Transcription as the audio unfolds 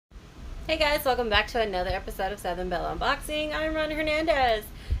Hey guys, welcome back to another episode of Southern Belle Unboxing. I'm Ron Hernandez,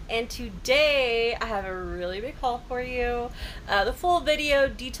 and today I have a really big haul for you. The full video,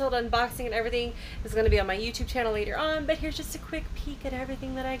 detailed unboxing and everything is going to be on my YouTube channel later on, but here's just a quick peek at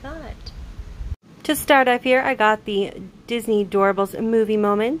everything that I got. To start off here, I got the Disney Doorables movie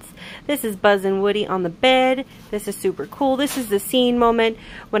moments. This is Buzz and Woody on the bed. This is super cool. This is the scene moment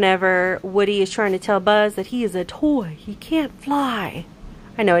whenever Woody is trying to tell Buzz that he is a toy. He can't fly.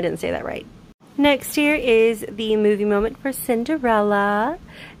 I know I didn't say that right. Next here is the movie moment for Cinderella.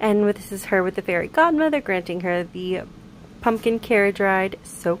 And this is her with the fairy godmother granting her the pumpkin carriage ride.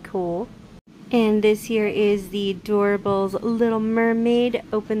 So cool. And this here is the Doorables Little Mermaid.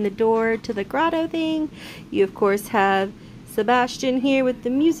 Open the door to the grotto thing. You of course have Sebastian here with the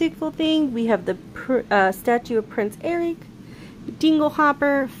musical thing. We have the statue of Prince Eric, Dingle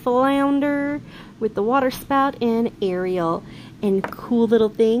Hopper, Flounder with the water spout, and Ariel. And cool little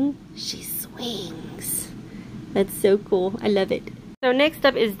thing, she swings. That's so cool. I love it. So next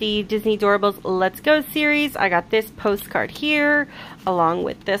up is the Disney Doorables Let's Go series. I got this postcard here along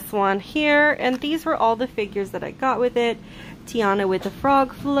with this one here, and these were all the figures that I got with it. Tiana with the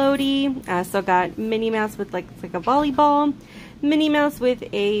frog floaty. I also got Minnie Mouse with like a volleyball, Minnie Mouse with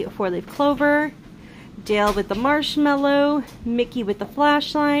a four-leaf clover, Dale with the marshmallow, Mickey with the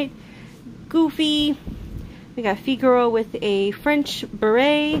flashlight, Goofy. We got Figaro with a French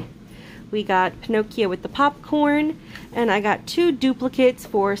beret. We got Pinocchio with the popcorn. And I got two duplicates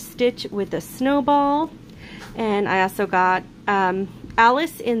for Stitch with a snowball. And I also got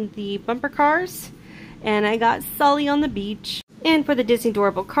Alice in the bumper cars. And I got Sully on the beach. And for the Disney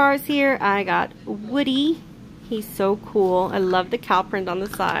Doorable cars here, I got Woody. He's so cool. I love the cow print on the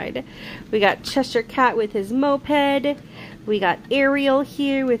side. We got Cheshire Cat with his moped. We got Ariel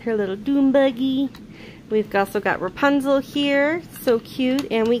here with her little doom buggy. We've also got Rapunzel here, so cute,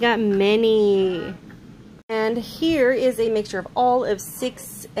 and we got Minnie. And here is a mixture of all of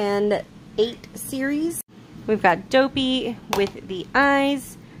 6 and 8 series. We've got Dopey with the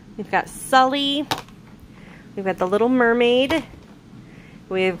eyes. We've got Sully. We've got the Little Mermaid.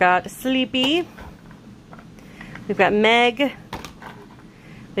 We've got Sleepy. We've got Meg.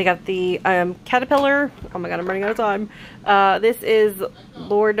 We got the Caterpillar. Oh my god, I'm running out of time. This is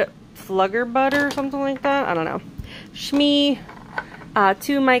Lord Fluggerbutter or something like that. I don't know. Shmee.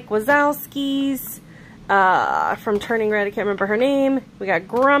 2 Mike Wazowskis. From Turning Red, I can't remember her name. We got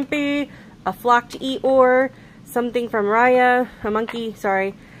Grumpy. A Flocked Eeyore. Something from Raya. A monkey,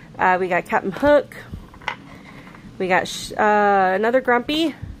 sorry. We got Captain Hook. We got another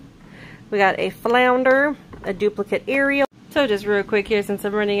Grumpy. We got a Flounder. A duplicate Ariel. So just real quick here, since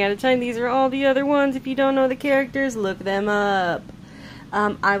I'm running out of time, these are all the other ones. If you don't know the characters, look them up.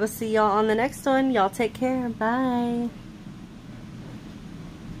 I will see y'all on the next one. Y'all take care. Bye.